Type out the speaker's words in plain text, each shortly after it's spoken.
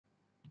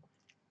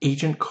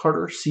Agent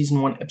Carter,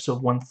 Season 1,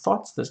 Episode 1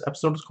 thoughts. This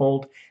episode is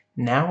called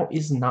Now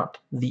Is Not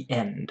the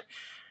End.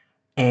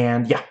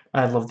 And yeah,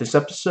 I love this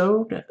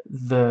episode.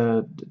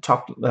 The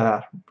top,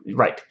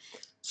 right.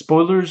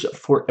 Spoilers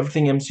for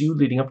everything MCU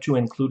leading up to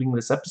and including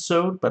this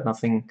episode, but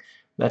nothing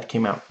that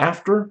came out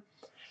after.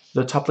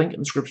 The top link in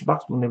the description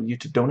box will enable you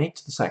to donate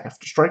to the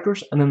SAG-AFTRA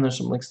strikers, and then there's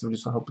some links to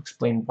videos to help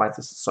explain why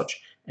this is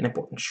such an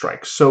important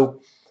strike.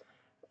 So,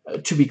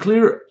 to be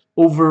clear,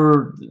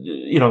 over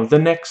the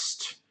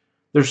next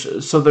there's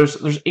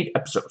 8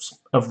 episodes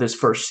of this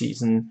first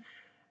season,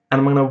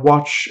 and I'm gonna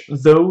watch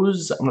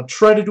those. I'm gonna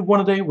try to do one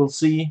a day. We'll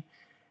see.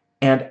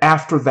 And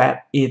after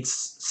that,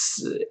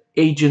 it's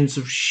Agents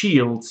of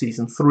S.H.I.E.L.D.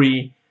 Season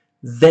 3.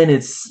 Then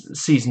it's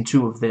Season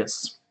 2 of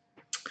this.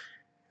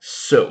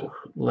 So,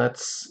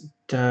 let's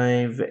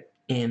dive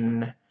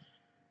in.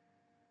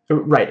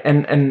 Right,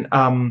 and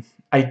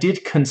I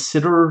did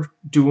consider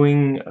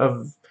doing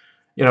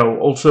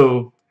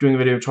also doing a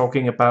video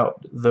talking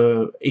about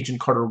the Agent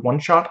Carter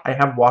one-shot. I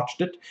have watched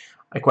it.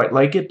 I quite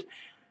like it.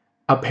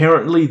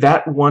 Apparently,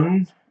 that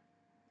one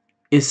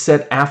is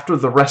set after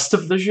the rest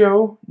of the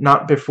show,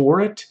 not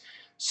before it.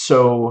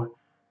 So,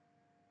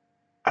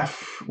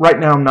 right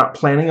now I'm not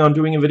planning on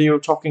doing a video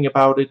talking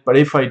about it, but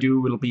if I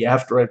do, it'll be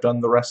after I've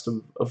done the rest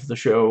of the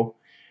show.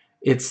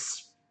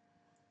 It's,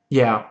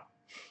 yeah.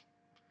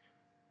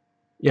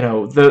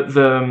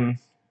 It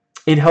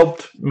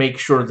helped make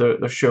sure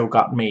the show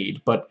got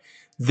made, but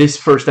this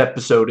first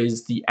episode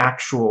is the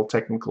actual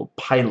technical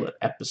pilot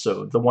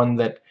episode, the one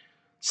that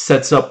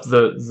sets up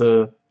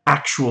the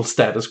actual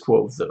status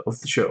quo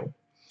of the show.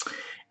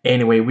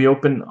 Anyway, we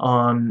open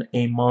on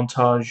a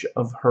montage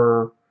of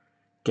her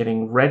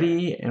getting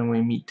ready, and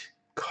we meet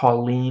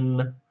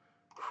Colleen,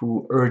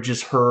 who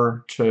urges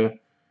her to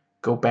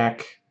go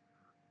back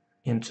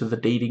into the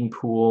dating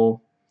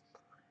pool.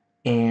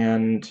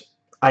 And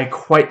I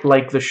quite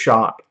like the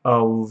shot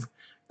of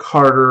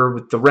Carter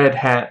with the red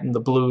hat and the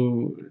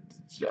blue,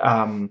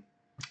 I don't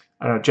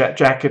know,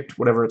 jacket,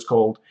 whatever it's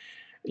called,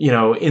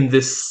 in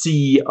this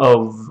sea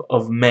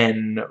of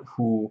men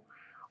who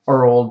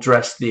are all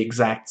dressed the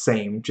exact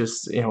same.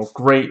 Just,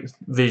 great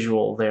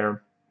visual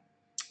there.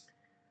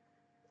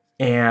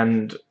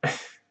 And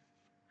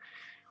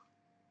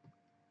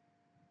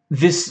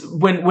this,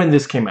 when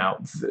this came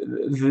out,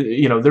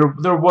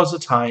 there was a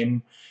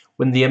time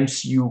when the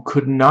MCU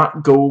could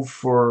not go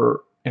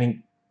for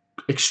an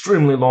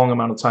extremely long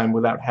amount of time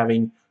without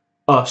having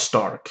a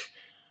Stark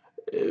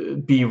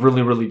be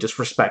really, really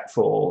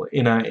disrespectful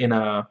in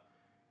a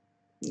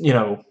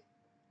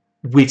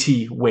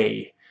witty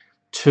way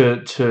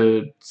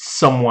to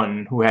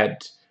someone who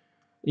had,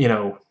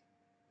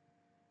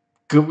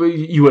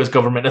 U.S.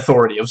 government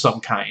authority of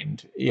some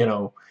kind,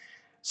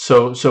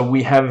 So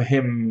we have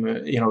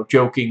him,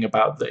 joking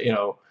about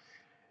the,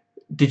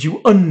 did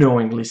you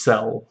unknowingly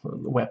sell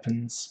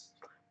weapons?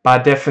 By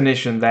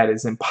definition, that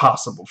is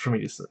impossible for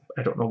me to say.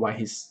 I don't know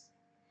why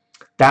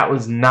that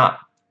was not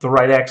the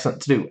right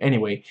accent to do.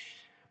 Anyway,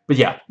 but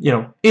yeah,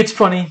 it's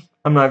funny.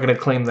 I'm not going to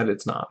claim that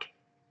it's not.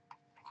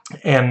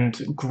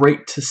 And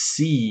great to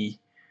see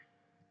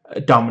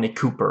Dominic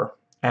Cooper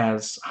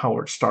as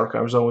Howard Stark.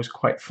 I was always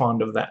quite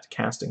fond of that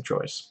casting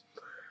choice.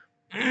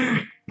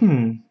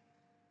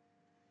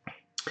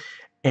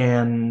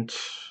 And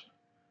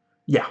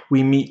yeah,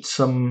 we meet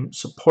some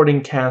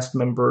supporting cast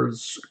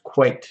members,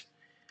 quite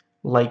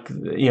like,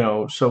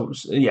 so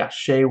yeah,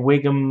 Shea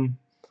Wiggum,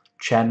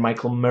 Chad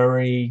Michael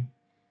Murray,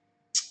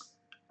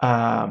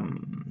 Kyle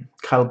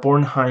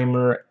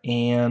Bornheimer,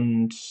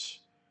 and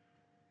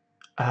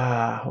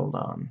hold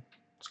on,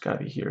 it's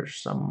gotta be here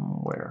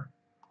somewhere.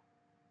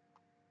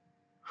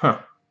 Huh.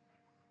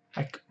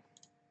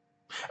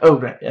 Oh,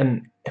 right,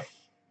 and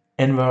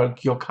Enver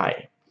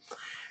Gyokai.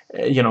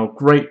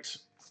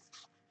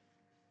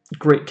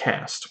 Great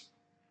cast.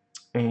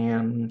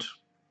 And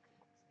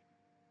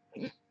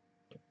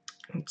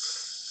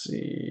let's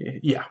see.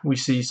 Yeah, we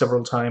see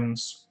several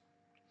times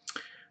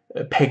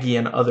Peggy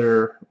and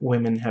other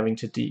women having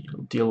to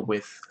deal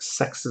with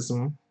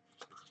sexism.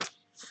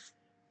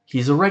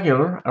 He's a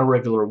regular. A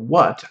regular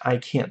what? I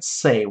can't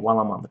say while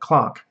I'm on the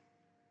clock.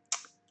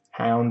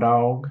 Hound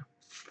dog.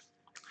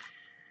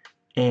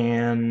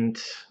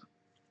 And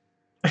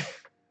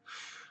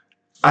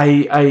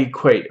I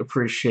quite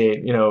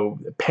appreciate,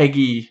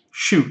 Peggy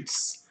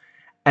shoots,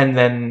 and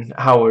then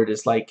Howard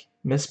is like,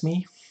 miss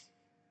me?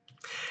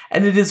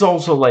 And it is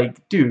also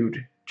like,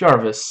 dude,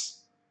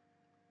 Jarvis,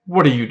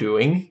 what are you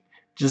doing?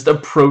 Just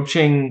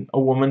approaching a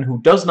woman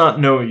who does not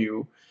know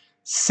you,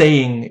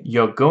 saying,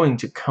 you're going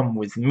to come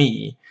with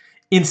me,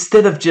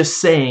 instead of just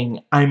saying,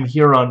 I'm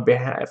here on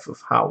behalf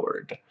of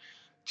Howard.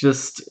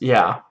 Just,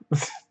 yeah.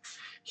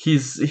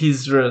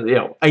 he's really,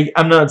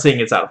 I'm not saying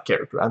it's out of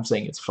character, I'm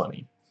saying it's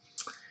funny.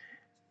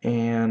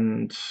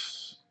 And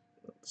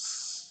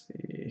let's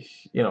see,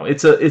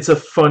 it's a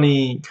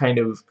funny kind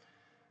of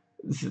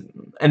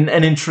an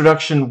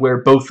introduction where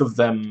both of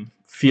them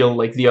feel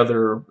like the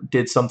other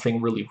did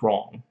something really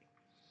wrong.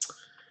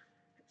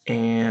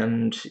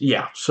 And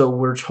yeah, so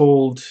we're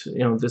told,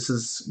 this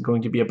is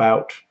going to be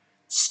about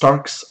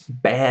Stark's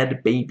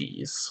Bad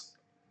Babies.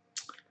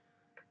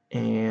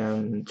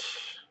 And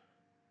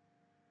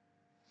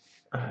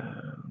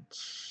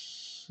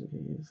let's see,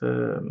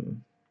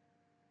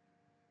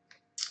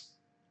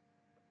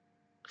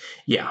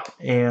 yeah,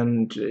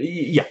 and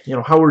yeah,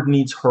 Howard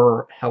needs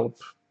her help,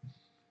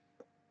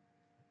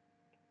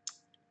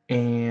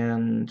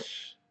 and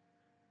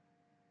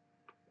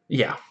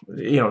yeah,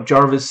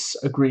 Jarvis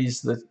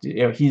agrees that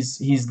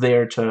he's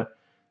there to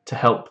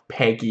help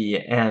Peggy,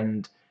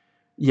 and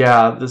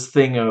yeah, this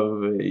thing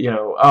of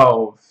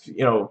oh,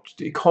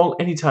 call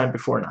anytime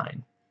before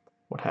 9.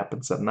 What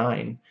happens at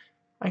 9?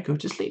 I go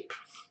to sleep.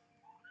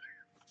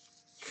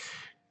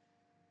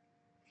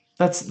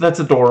 That's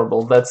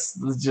adorable. That's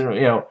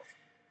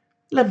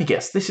let me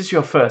guess, this is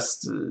your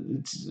first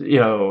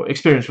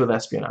experience with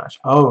espionage.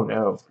 Oh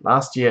no,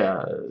 last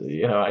year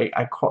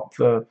I caught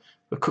the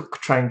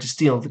cook trying to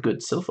steal the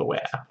good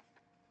silverware.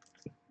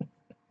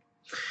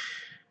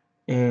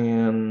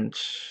 And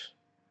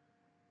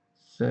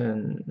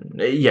then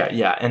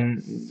yeah,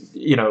 and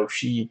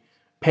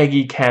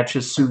Peggy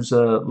catches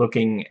Sousa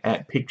looking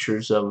at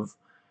pictures of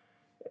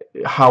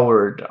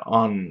Howard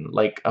on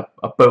like a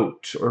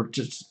boat, or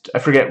just I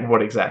forget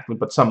what exactly,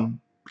 but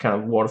some kind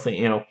of water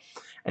thing,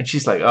 and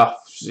she's like, oh,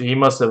 he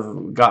must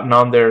have gotten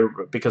on there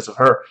because of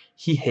her.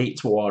 He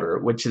hates water,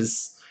 which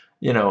is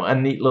a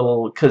neat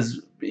little,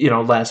 because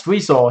last we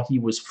saw he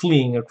was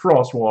fleeing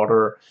across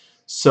water,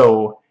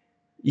 so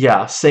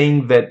yeah,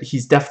 saying that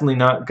he's definitely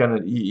not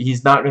gonna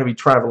be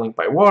traveling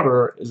by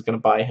water is gonna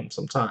buy him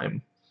some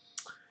time.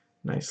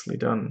 Nicely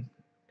done.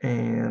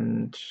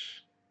 And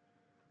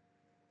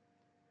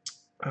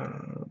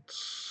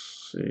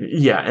let's see.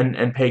 Yeah,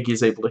 and Peggy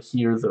is able to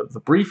hear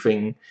the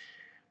briefing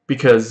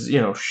because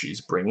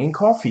she's bringing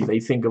coffee. They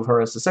think of her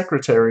as the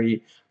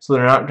secretary, so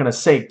they're not gonna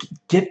say,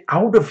 "Get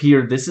out of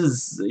here." This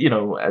is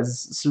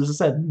as Susan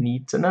said,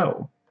 need to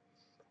know.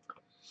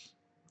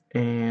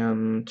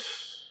 And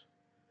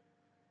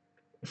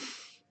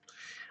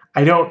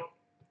I don't.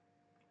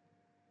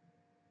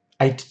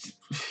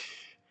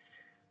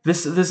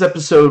 This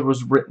episode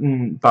was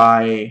written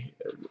by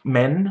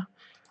men.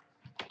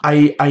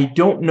 I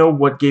don't know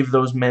what gave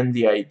those men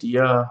the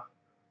idea.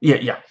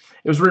 Yeah.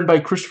 It was written by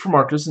Christopher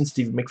Marcus and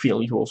Stephen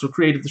McFeely, who also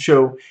created the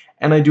show,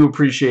 and I do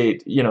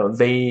appreciate,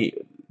 they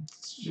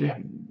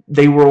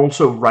were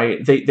also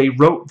they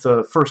wrote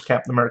the first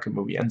Captain America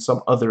movie and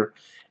some other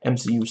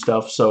MCU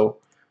stuff, so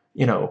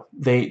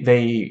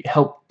they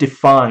helped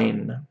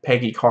define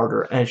Peggy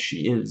Carter as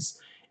she is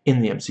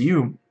in the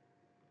MCU.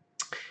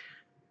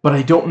 But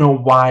I don't know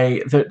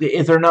why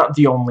they're not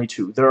the only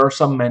two. There are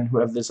some men who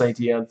have this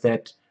idea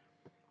that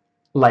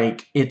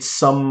like it's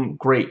some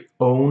great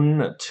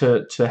own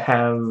to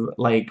have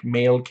like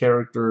male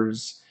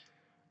characters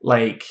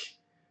like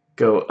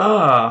go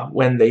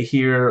when they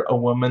hear a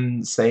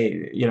woman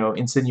say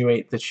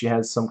insinuate that she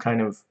has some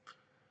kind of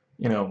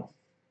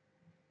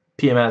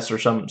PMS or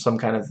some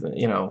kind of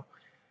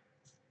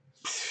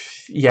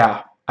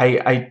yeah,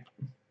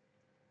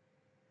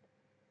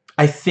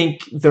 I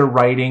think their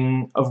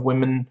writing of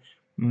women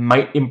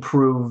might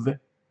improve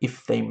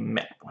if they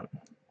met one.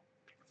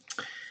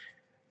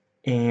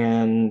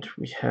 And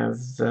we have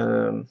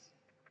the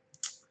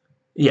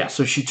yeah,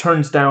 so she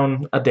turns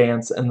down a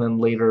dance and then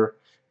later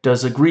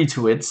does agree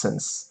to it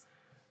since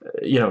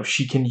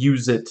she can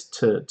use it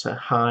to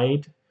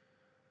hide.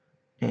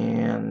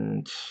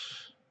 And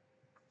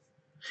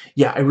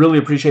yeah, I really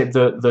appreciate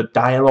the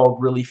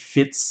dialogue really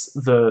fits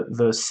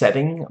the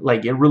setting.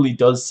 Like it really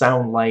does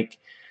sound like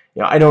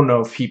I don't know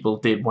if people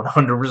did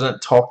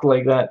 100% talk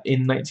like that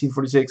in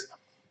 1946,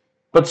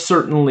 but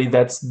certainly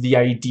that's the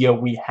idea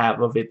we have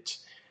of it,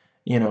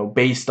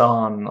 based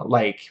on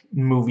like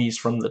movies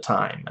from the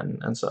time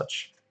and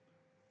such.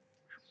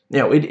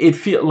 It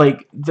feel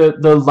like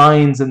the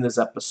lines in this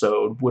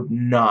episode would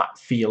not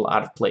feel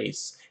out of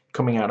place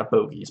coming out of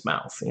Bogey's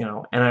mouth,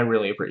 and I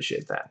really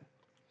appreciate that.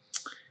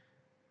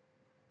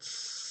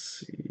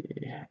 Let's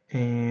see,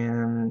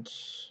 and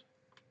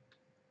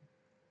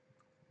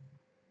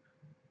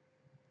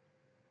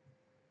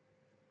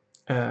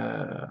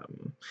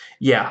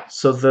yeah,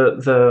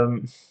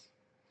 so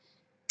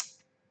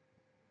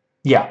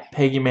yeah,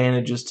 Peggy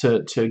manages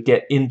to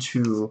get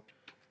into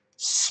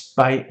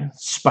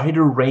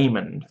Spider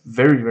Raymond.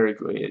 Very, very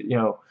good.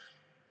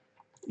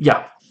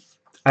 Yeah,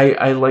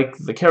 I like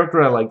the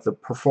character. I like the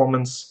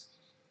performance,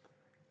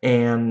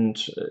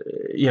 and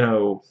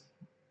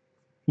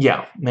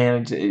yeah,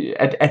 man.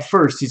 At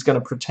first, he's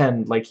gonna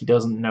pretend like he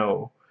doesn't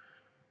know,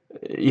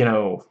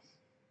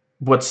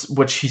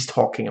 what she's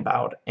talking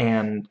about,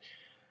 and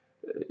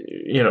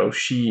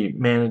she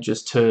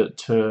manages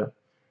to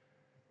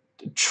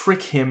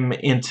trick him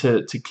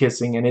into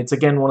kissing, and it's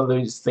again one of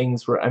those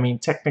things where I mean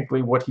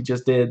technically what he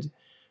just did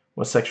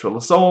was sexual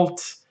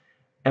assault,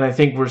 and I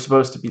think we're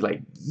supposed to be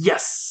like,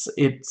 yes,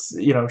 it's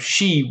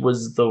she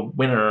was the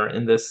winner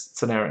in this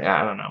scenario.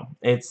 I don't know.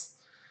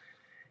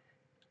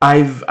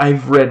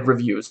 I've read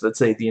reviews that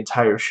say the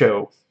entire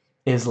show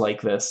is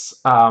like this.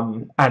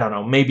 I don't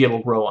know. Maybe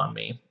it'll grow on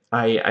me.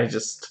 I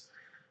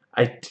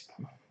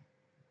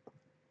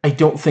I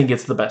don't think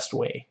it's the best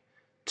way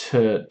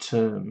to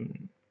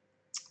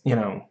you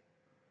know,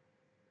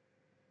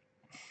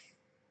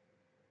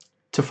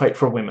 to fight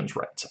for women's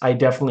rights. I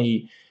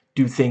definitely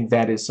do think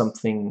that is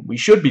something we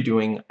should be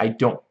doing. I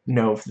don't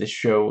know if this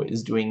show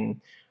is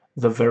doing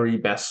the very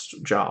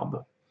best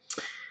job.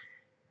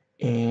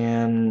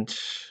 And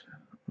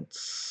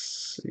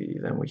let's see,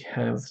 then we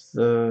have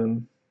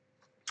the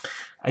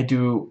I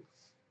do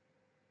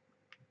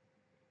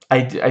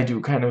I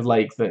do kind of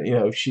like the, you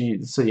know,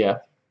 she, so yeah,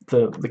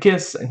 the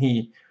kiss, and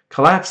he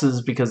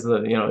collapses because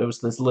the, you know, it was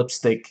this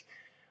lipstick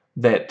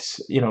that,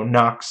 you know,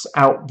 knocks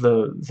out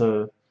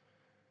the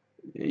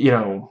you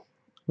know,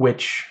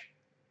 which,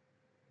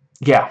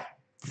 yeah,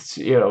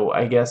 you know,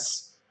 I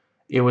guess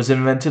it was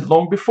invented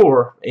long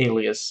before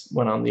Alias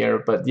went on the air,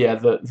 but yeah,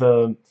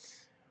 the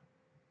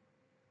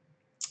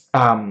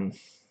um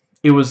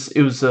it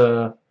was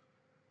a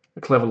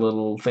clever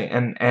little thing,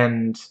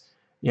 and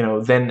you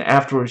know, then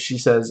afterwards she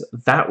says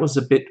that was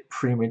a bit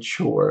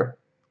premature,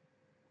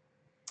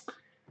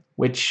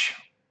 which,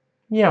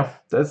 yeah,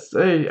 that's,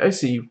 I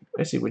see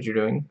what you're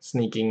doing,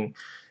 sneaking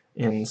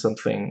in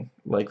something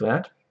like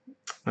that,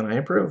 and I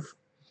approve.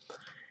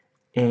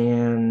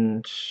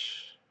 And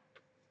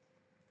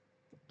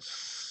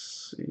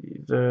let's see,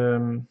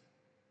 the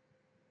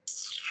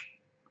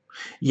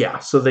yeah,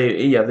 so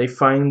they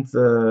find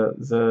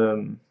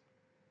the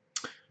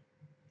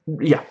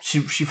yeah,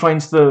 she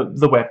finds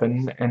the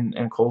weapon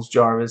and calls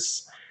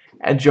Jarvis,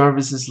 and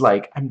Jarvis is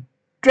like, I'm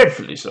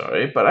dreadfully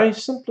sorry, but I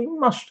simply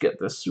must get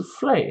this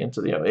souffle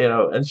into the, you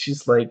know, and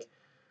she's like,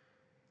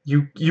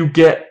 you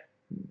get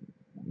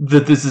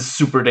that this is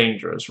super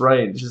dangerous,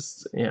 right?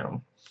 Just, you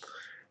know,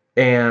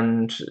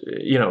 and,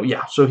 you know,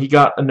 yeah, so he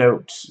got a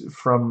note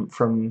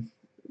from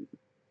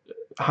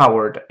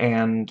Howard,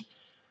 and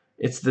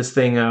it's this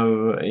thing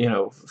of, you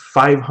know,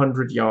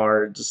 500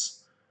 yards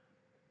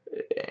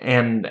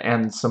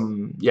and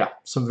some, yeah,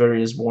 some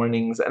various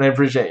warnings. And I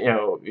appreciate, you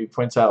know, he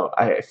points out,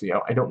 you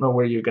know, I don't know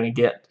where you're going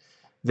to get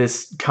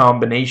this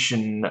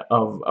combination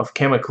of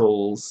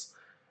chemicals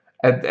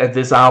at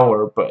this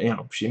hour, but, you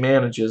know, she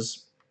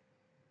manages.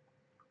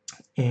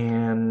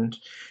 And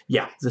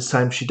yeah, this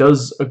time she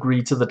does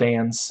agree to the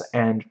dance,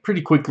 and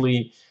pretty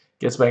quickly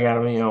gets back out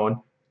of me, you know, and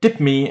dip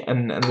me,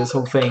 and this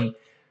whole thing.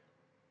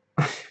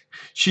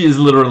 She is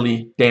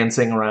literally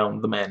dancing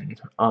around the men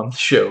on the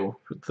show.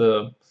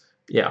 The,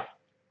 yeah,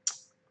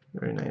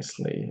 very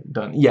nicely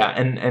done. Yeah,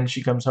 and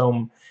she comes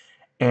home,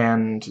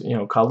 and, you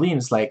know,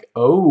 Colleen's like,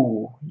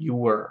 oh, you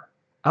were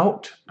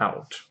out.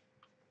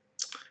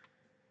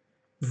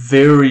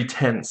 Very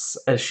tense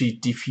as she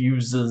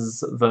diffuses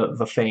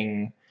the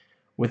thing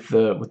with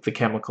the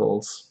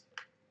chemicals.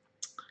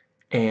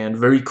 And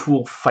very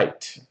cool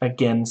fight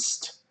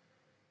against,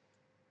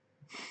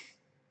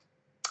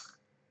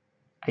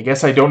 I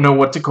guess I don't know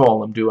what to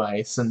call him, do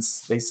I?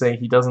 Since they say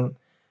he doesn't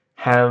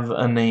have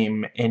a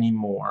name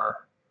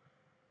anymore.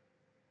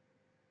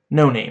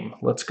 No name.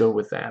 Let's go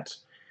with that.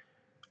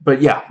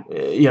 But yeah,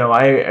 you know,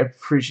 I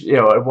appreciate, you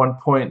know, at one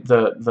point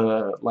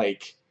the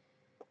like,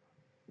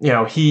 you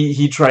know,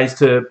 he tries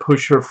to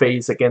push her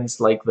face against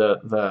like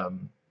the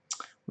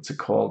what's it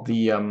called,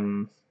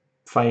 the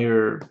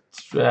fire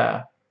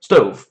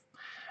stove,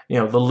 you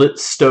know, the lit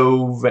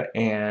stove,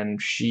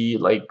 and she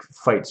like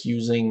fights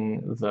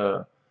using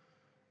the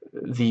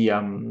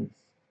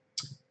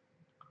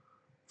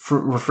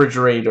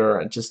refrigerator,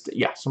 and just,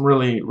 yeah, some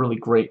really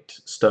great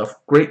stuff,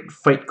 great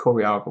fight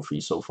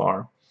choreography so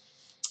far.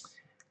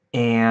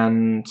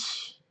 And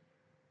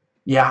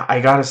yeah, I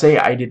gotta say,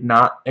 I did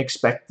not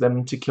expect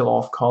them to kill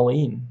off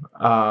Colleen,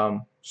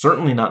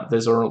 certainly not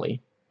this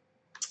early.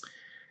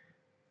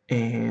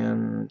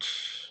 And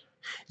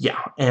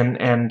yeah, and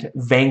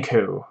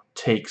Vanko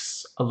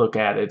takes a look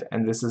at it,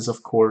 and this is,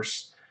 of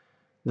course,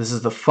 this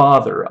is the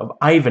father of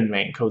Ivan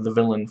Vanko, the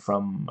villain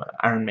from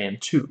Iron Man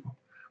 2.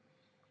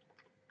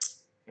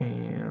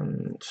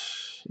 And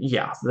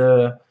yeah,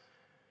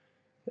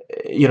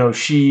 you know,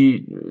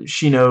 she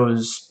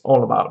knows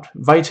all about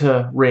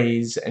Vita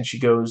rays, and she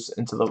goes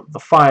into the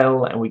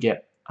file, and we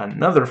get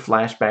another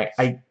flashback.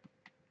 I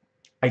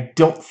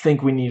don't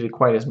think we needed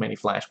quite as many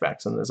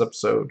flashbacks in this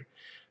episode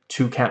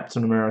to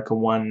Captain America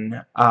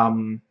 1.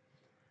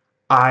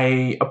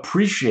 I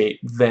appreciate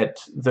that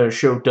the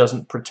show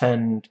doesn't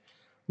pretend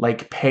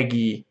like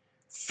Peggy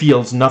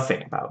feels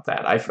nothing about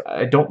that.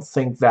 I don't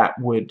think that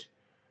would,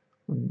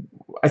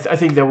 I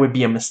think that would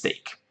be a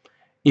mistake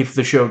if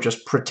the show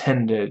just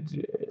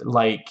pretended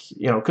like,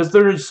 you know, because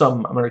there is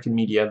some American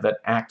media that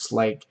acts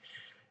like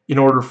in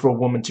order for a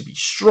woman to be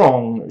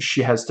strong,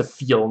 she has to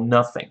feel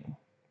nothing.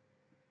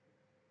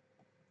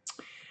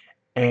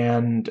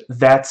 And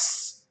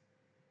that's,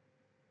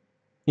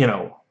 you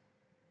know,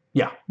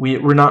 yeah,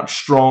 we're not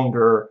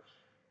stronger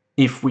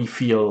if we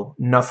feel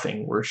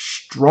nothing. We're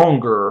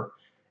stronger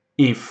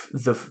if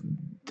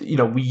you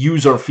know, we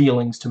use our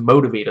feelings to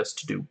motivate us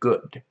to do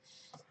good.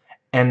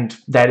 And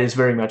that is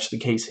very much the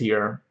case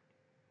here.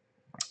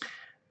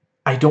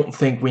 I don't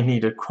think we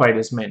needed quite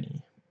as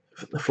many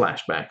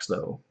flashbacks,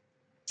 though.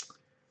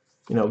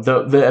 you know,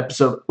 the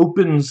episode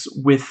opens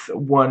with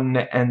one,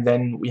 and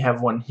then we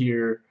have one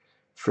here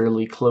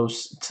fairly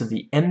close to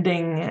the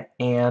ending,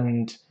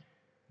 and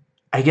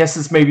I guess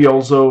it's maybe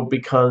also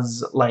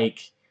because,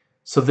 like,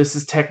 so this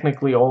is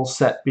technically all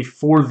set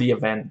before the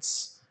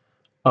events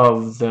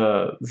of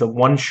the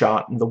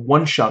one-shot, and the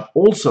one-shot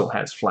also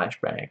has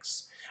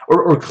flashbacks.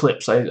 Or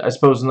clips. I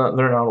suppose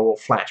they're not all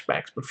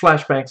flashbacks, but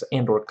flashbacks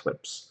and or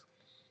clips.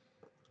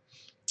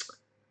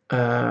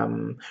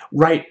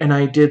 Right, and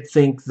I did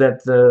think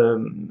that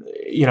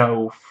you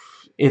know,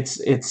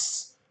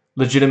 it's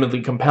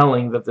legitimately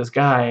compelling that this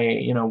guy,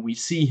 you know,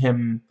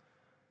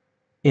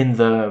 in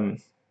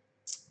the,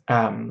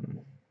 um,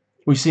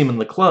 we see him in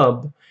the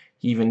club,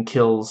 he even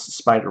kills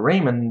Spider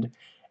Raymond,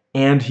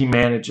 and he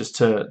manages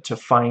to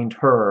find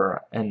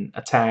her and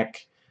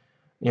attack,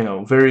 you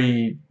know,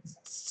 very,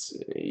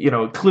 you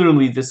know,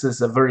 clearly this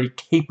is a very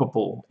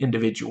capable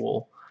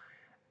individual.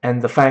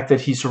 And the fact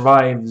that he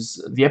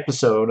survives the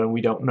episode and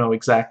we don't know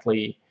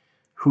exactly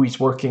who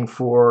he's working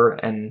for,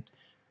 and,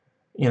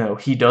 you know,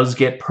 he does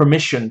get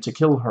permission to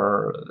kill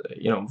her,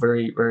 you know,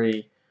 very,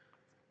 very,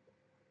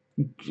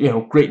 you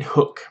know, great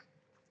hook.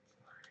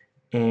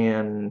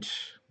 And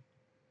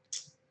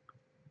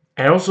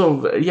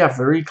also, yeah,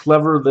 very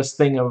clever, this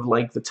thing of,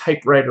 like, the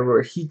typewriter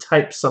where he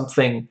types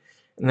something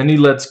and then he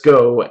lets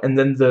go, and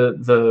then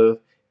the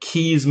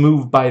keys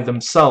move by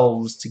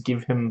themselves to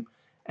give him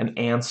an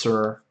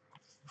answer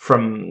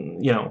from,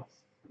 you know,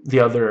 the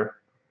other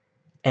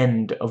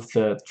end of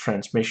the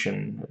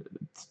transmission.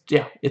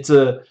 Yeah, it's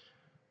a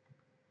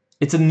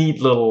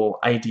neat little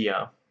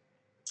idea.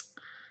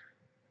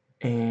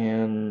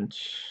 And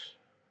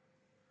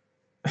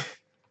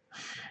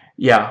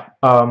yeah,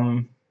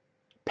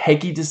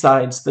 Peggy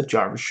decides that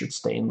Jarvis should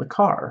stay in the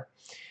car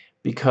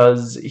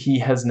because he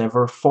has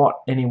never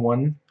fought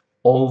anyone,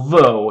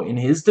 although in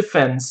his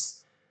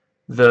defense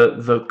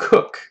the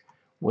cook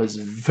was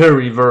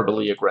very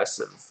verbally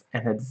aggressive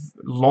and had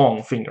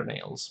long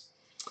fingernails.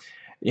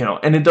 You know,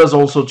 and it does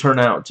also turn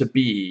out to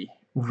be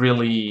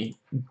really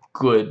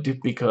good,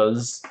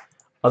 because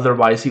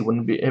otherwise he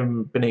wouldn't be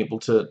been able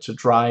to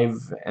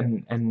drive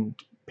and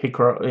pick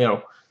her, you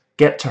know,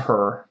 get to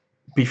her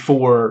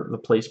before the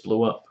place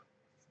blew up.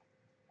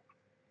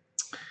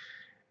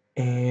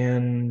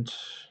 And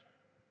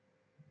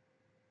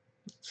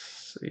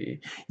let's see,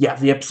 yeah,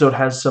 the episode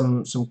has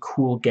some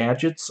cool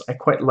gadgets. I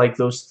quite like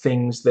those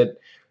things that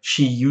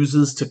she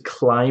uses to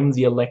climb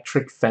the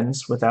electric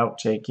fence without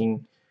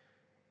taking,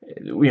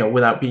 you know,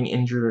 without being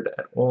injured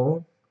at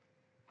all.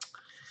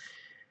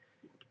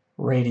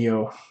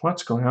 Radio.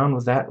 What's going on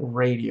with that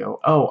radio?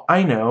 Oh,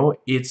 I know.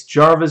 It's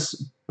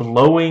Jarvis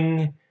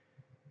blowing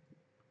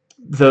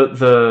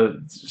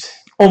the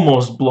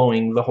almost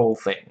blowing the whole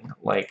thing.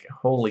 Like,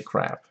 holy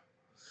crap.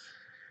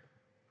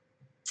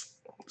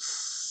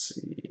 Let's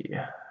see.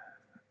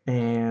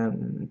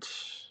 And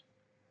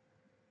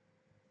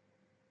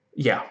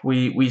yeah,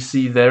 we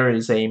see there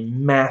is a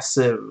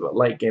massive,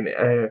 like,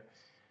 you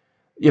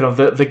know,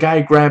 the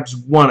guy grabs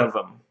one of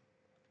them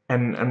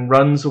and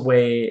runs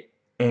away,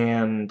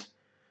 and,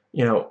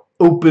 you know,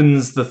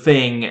 opens the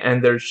thing,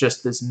 and there's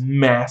just this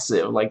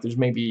massive, like, there's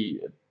maybe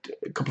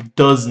a couple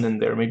dozen in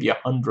there, maybe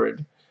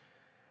 100,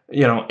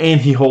 you know,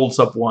 and he holds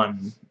up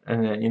one,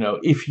 and then, you know,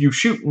 if you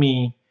shoot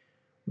me,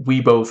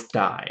 we both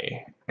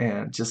die.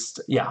 And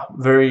just, yeah,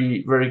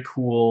 very, very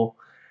cool.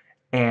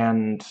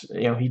 And,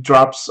 you know, he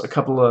drops a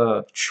couple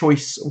of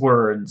choice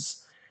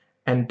words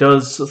and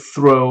does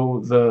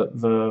throw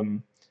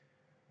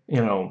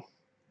you know,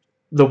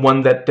 the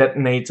one that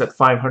detonates at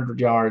 500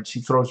 yards.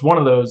 He throws one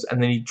of those,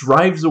 and then he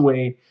drives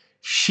away.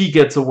 She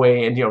gets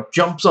away and, you know,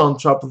 jumps on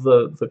top of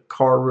the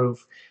car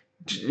roof,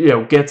 you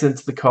know, gets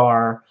into the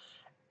car.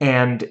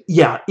 And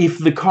yeah, if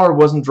the car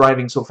wasn't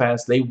driving so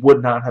fast, they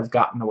would not have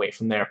gotten away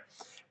from there.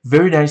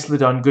 Very nicely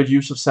done. Good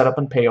use of setup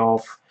and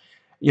payoff.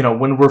 You know,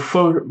 when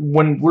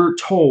we're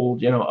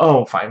told, you know,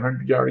 oh,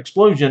 500-yard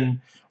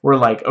explosion, we're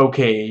like,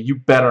 okay, you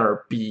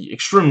better be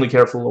extremely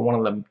careful that one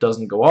of them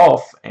doesn't go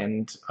off.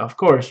 And of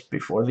course,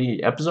 before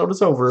the episode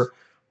is over,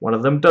 one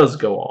of them does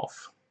go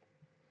off.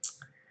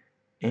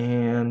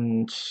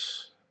 And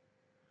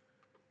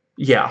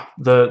yeah,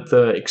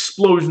 the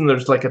explosion,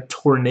 there's like a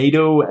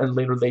tornado, and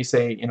later they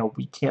say, you know,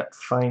 we can't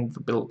find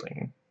the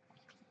building.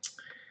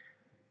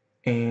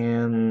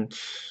 And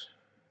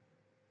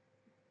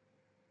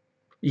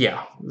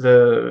yeah,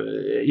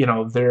 you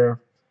know, there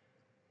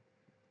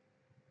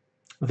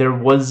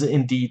was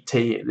indeed,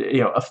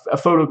 you know, a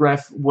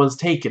photograph was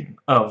taken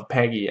of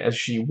Peggy as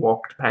she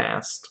walked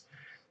past.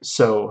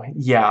 So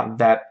yeah,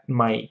 that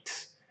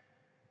might,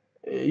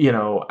 you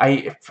know,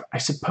 I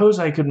suppose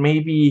I could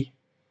maybe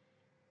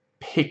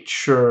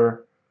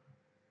picture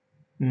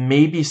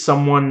maybe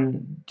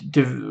someone,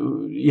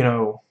 you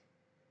know,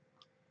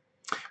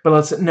 but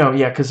let's, no,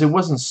 yeah, because it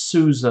wasn't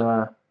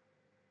Sousa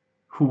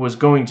who was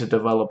going to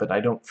develop it, I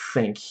don't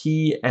think.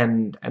 He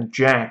and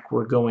Jack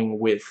were going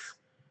with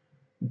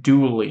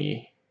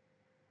Dooley.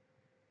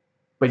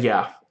 But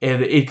yeah,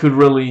 it could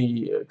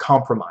really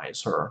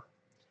compromise her.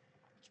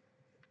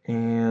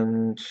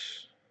 And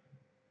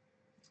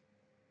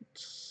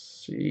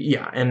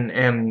yeah,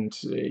 and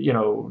you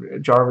know,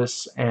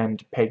 Jarvis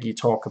and Peggy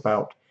talk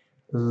about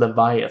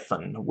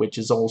Leviathan, which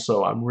is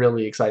also, I'm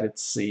really excited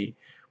to see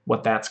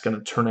what that's going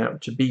to turn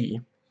out to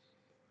be.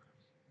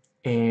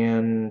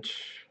 And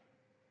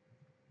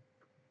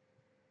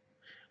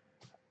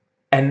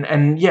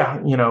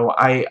yeah, you know,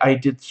 I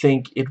did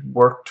think it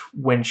worked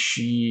when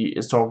she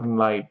is talking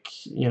like,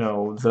 you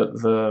know,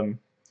 the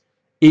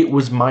it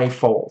was my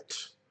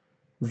fault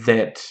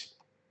that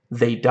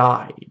they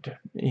died,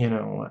 you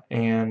know,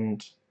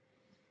 and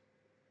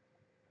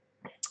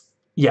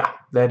yeah,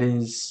 that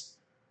is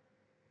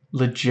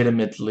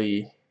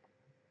legitimately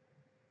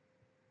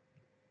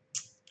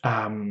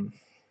um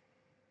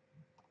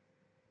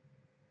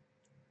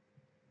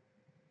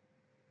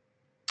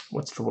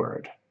what's the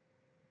word?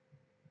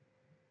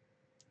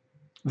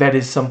 That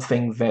is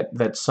something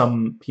that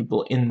some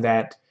people in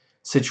that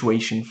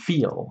situation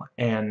feel,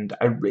 and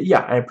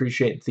yeah, I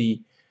appreciate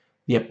the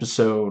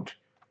episode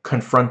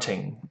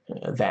confronting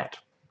that.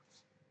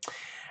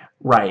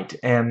 Right,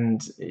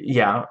 and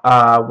yeah,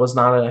 was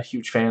not a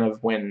huge fan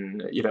of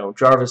when, you know,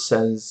 Jarvis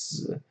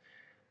says,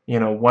 you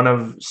know, one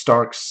of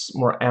Stark's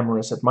more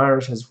amorous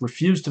admirers has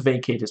refused to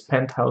vacate his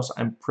penthouse.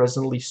 I'm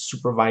presently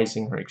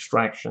supervising her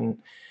extraction.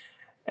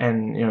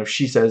 And, you know,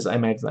 she says, I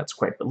imagine that's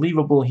quite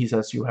believable. He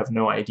says, you have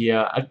no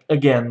idea.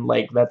 Again,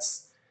 like,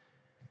 that's,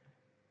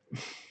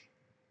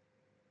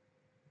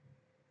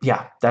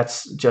 yeah,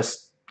 that's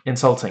just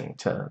insulting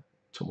to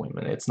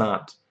women. It's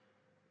not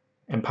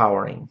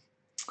empowering.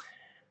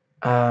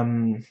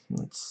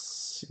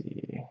 Let's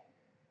see.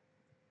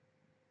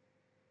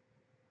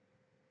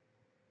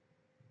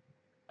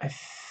 I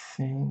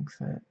think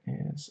that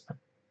is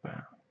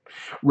about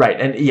right.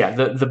 And yeah,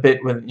 the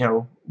bit with, you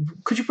know,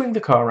 could you bring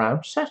the car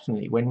around?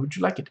 Certainly. When would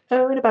you like it?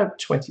 Oh, in about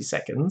 20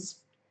 seconds.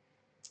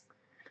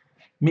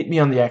 Meet me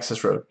on the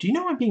access road. Do you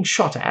know I'm being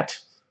shot at?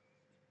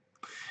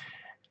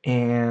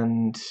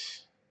 And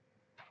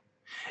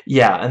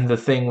yeah, and the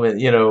thing with,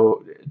 you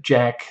know,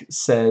 Jack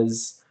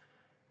says,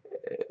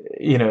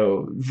 you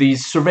know,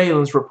 these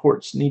surveillance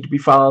reports need to be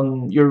filed,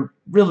 and you're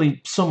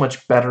really so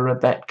much better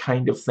at that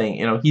kind of thing.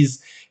 You know,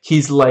 he's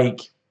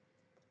like,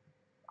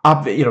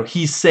 you know,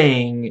 he's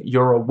saying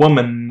you're a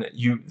woman,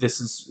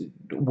 this is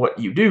what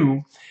you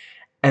do,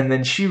 and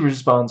then she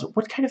responds,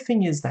 what kind of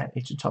thing is that,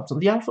 Agent Thompson?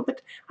 The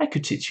alphabet? I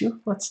could teach you.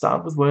 Let's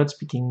start with words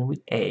beginning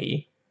with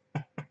A.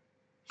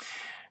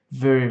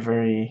 Very,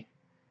 very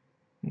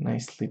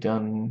nicely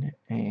done,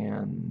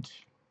 and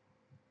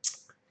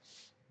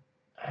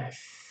I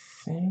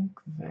think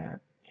that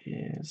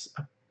is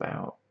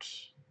about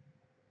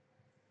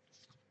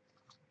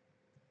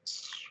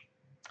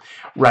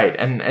right.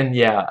 And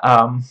yeah,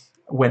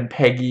 when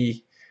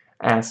Peggy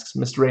asks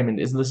Mr. Raymond,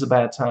 isn't this a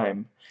bad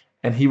time?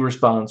 And he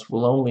responds,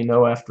 we'll only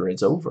know after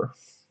it's over.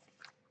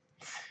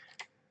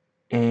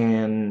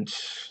 And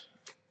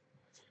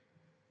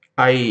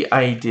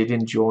I did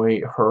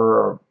enjoy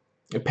her,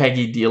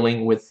 Peggy,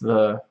 dealing with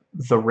the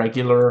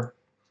regular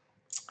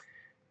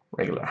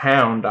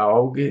hound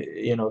dog.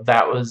 You know,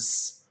 that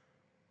was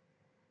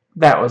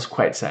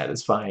quite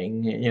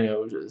satisfying. You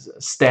know,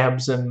 just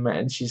stabs him,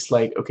 and she's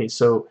like, okay,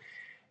 so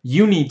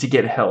you need to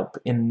get help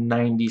in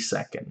 90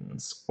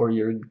 seconds, or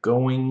you're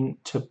going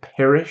to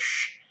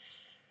perish.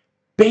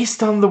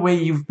 Based on the way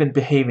you've been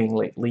behaving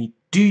lately,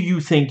 do you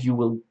think you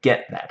will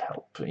get that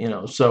help? You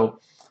know, so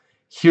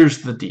here's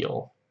the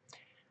deal.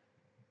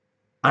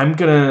 I'm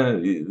gonna,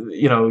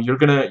 you know, you're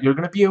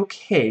gonna be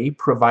okay,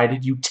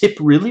 provided you tip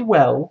really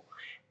well,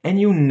 and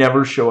you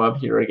never show up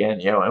here again.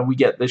 You know, and we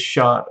get this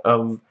shot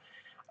of,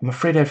 I'm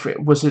afraid I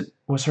forget,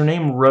 was her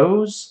name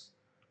Rose?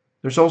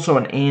 There's also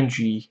an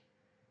Angie.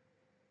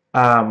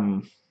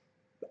 I'm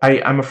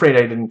afraid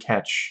I didn't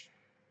catch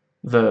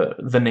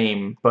the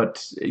name,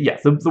 but yeah,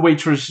 the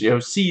waitress, you know,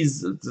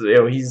 sees, you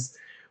know, he's,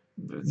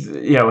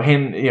 you know,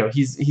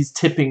 he's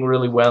tipping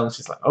really well, and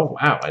she's like, oh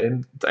wow, I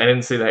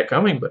didn't see that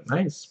coming, but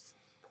nice.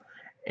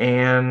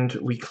 And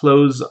we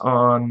close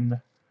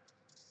on,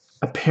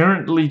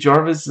 apparently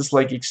Jarvis is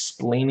like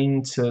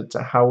explaining to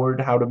Howard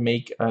how to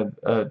make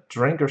a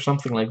drink or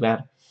something like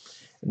that,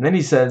 and then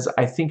he says,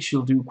 I think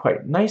she'll do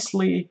quite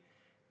nicely.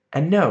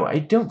 And no, I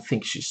don't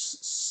think she's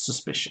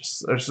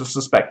suspicious, or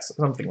suspects,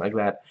 something like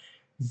that.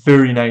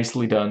 Very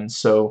nicely done.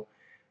 So,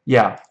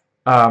 yeah,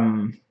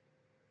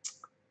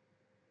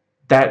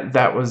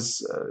 that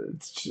was,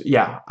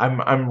 yeah,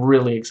 I'm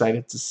really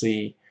excited to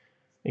see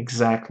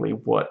exactly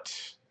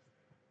what,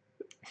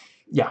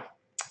 yeah.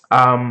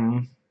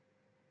 Um,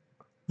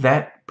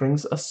 that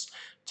brings us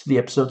to the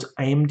episode's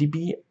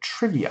IMDb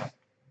trivia.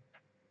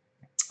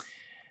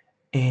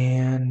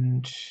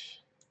 And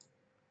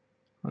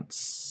let's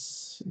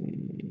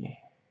see.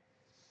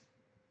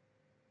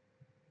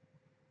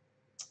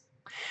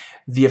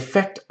 The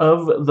effect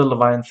of the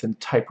Leviathan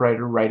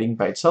typewriter writing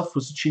by itself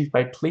was achieved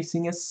by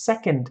placing a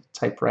second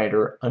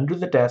typewriter under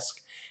the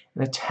desk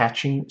and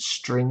attaching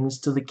strings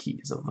to the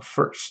keys of the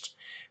first.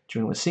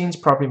 During the scenes,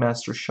 property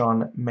master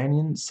Sean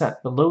Mannion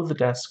sat below the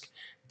desk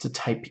to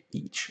type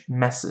each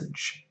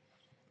message.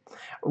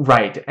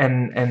 Right,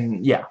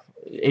 and yeah,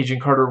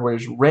 Agent Carter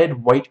wears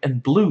red, white,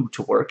 and blue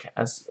to work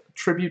as a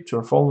tribute to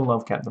her fallen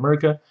love, Captain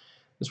America.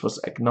 This was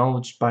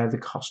acknowledged by the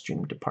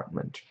costume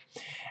department.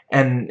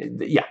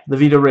 And yeah, the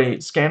Vita Ray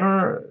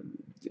scanner,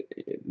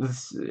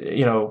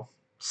 you know,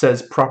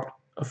 says prop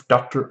of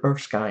Dr.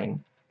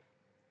 Erskine.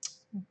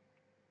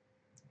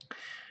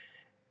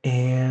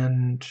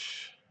 And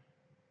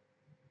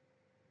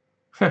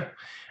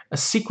a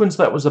sequence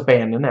that was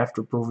abandoned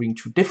after proving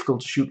too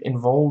difficult to shoot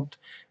involved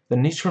the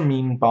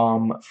nitramine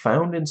bomb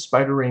found in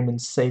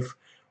Spider-Raymond's safe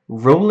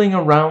rolling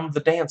around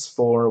the dance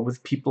floor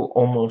with people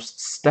almost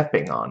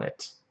stepping on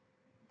it.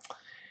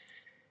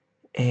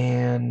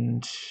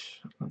 And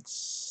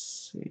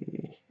let's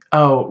see.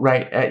 Oh,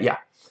 right. Yeah.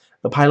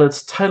 The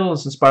pilot's title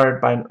is inspired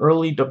by an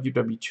early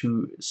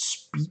WW2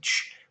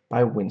 speech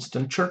by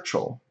Winston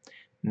Churchill.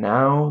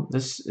 Now,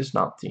 this is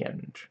not the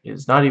end. It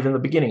is not even the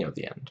beginning of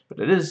the end, but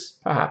it is,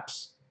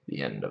 perhaps,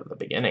 the end of the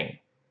beginning.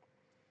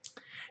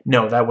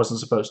 No, that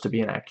wasn't supposed to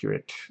be an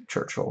accurate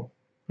Churchill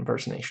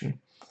impersonation.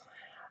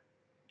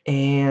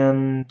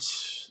 And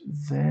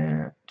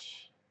that...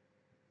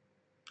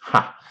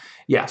 Ha!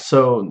 Yeah,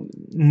 so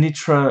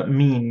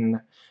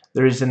nitramine.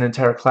 There is an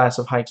entire class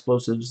of high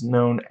explosives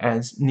known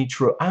as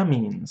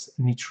nitroamines,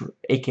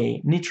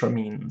 aka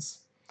nitramines.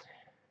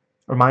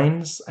 Or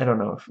mines? I don't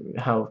know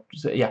how...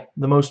 Yeah,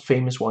 the most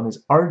famous one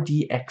is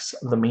RDX,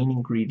 the main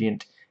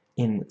ingredient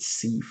in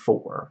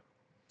C4.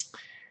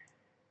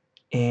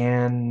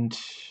 And...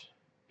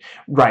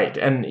 Right,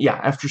 and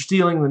yeah, after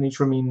stealing the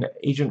nitramine,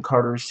 Agent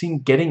Carter is seen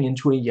getting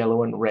into a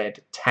yellow and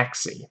red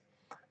taxi.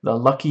 The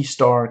Lucky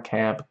Star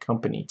Cab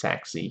Company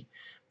taxi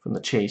from the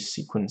chase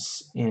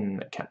sequence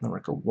in Captain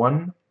America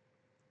 1.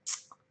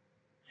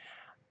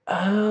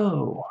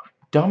 Oh,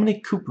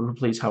 Dominic Cooper, who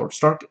plays Howard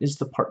Stark, is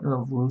the partner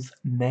of Ruth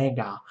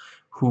Negga,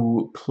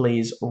 who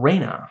plays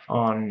Raina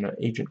on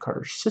Agent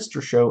Carter's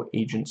sister show,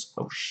 Agents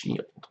of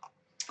S.H.I.E.L.D.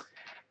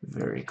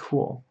 Very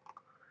cool.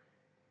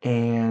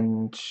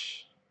 And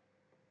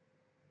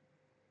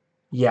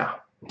yeah,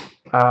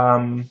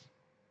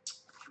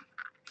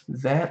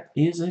 that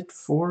is it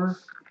for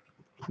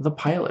the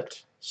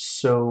pilot.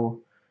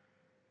 So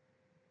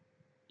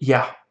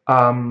yeah,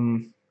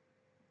 in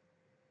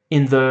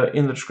the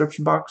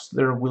description box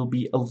there will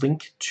be a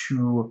link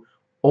to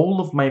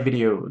all of my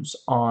videos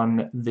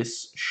on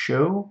this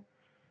show,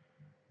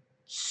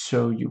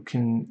 so you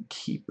can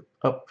keep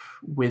up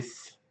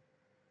with,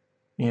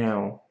 you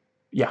know,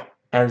 yeah,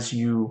 as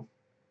you,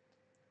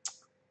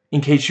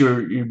 in case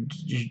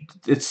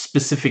it's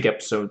specific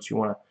episodes you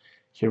want to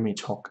hear me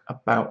talk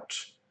about.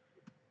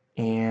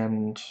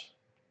 And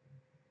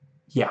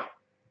yeah,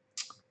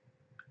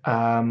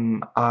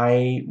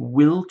 I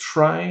will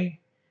try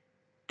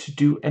to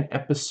do an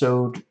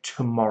episode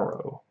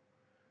tomorrow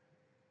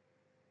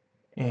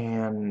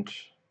and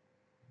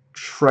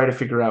try to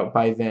figure out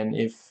by then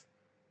if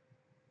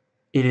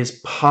it is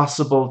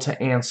possible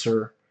to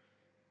answer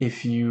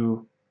if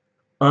you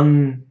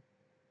can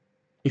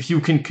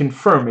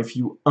confirm if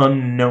you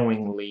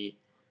unknowingly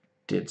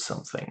did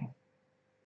something.